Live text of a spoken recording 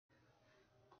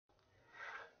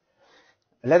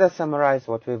Let us summarize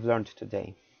what we've learned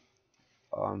today.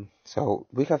 So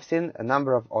we have seen a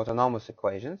number of autonomous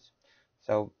equations.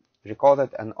 So recall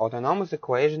that an autonomous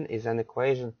equation is an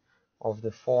equation of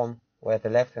the form where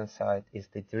the left-hand side is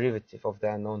the derivative of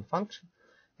the unknown function,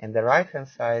 and the right-hand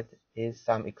side is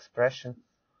some expression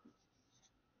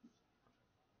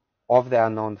of the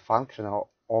unknown function or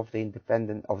of the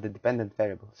dependent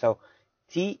variable. So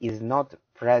t is not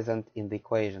present in the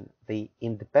equation. The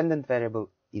independent variable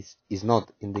is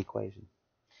not in the equation.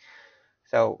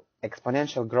 So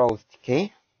exponential growth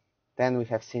decay. Then we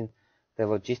have seen the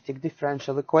logistic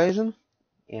differential equation,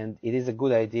 and it is a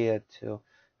good idea to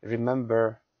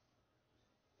remember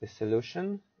the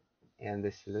solution and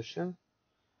the solution.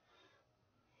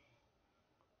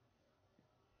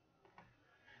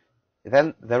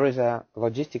 Then there is a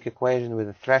logistic equation with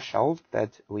a threshold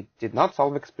that we did not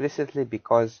solve explicitly,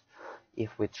 because if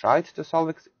we tried to solve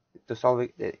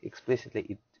it explicitly,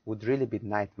 it would really be a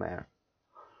nightmare.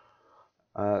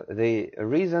 The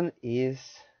reason is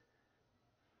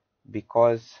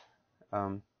because,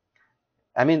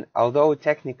 although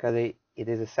technically it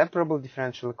is a separable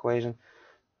differential equation,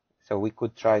 so we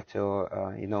could try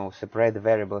to, separate the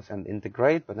variables and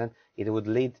integrate, but then it would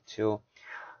lead to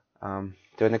an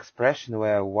expression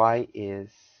where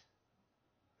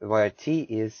t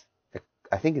is,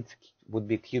 I think it would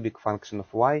be a cubic function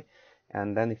of y,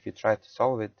 and then if you try to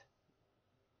solve it,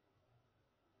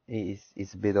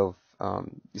 it's a bit of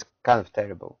it's kind of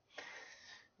terrible.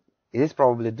 It is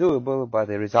probably doable, but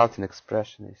the resulting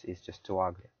expression is just too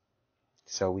ugly,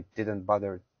 so we didn't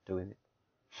bother doing it.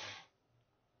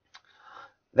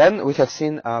 Then we have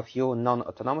seen a few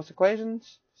non-autonomous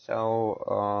equations.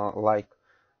 So like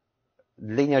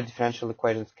linear differential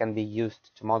equations can be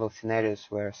used to model scenarios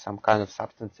where some kind of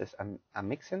substances are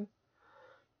mixing.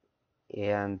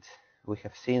 And we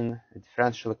have seen a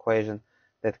differential equation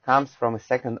that comes from a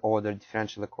second order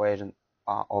differential equation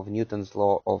of Newton's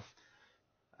law of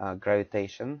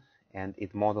gravitation, and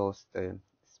it models the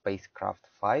spacecraft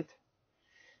flight.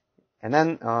 And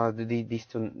then these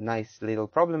two nice little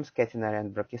problems, catenary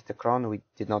and brachistochrone, we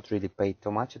did not really pay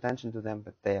too much attention to them,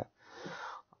 but they are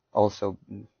also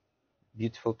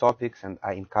beautiful topics, and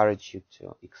I encourage you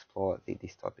to explore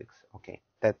these topics. Okay,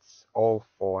 that's all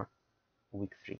for week 3.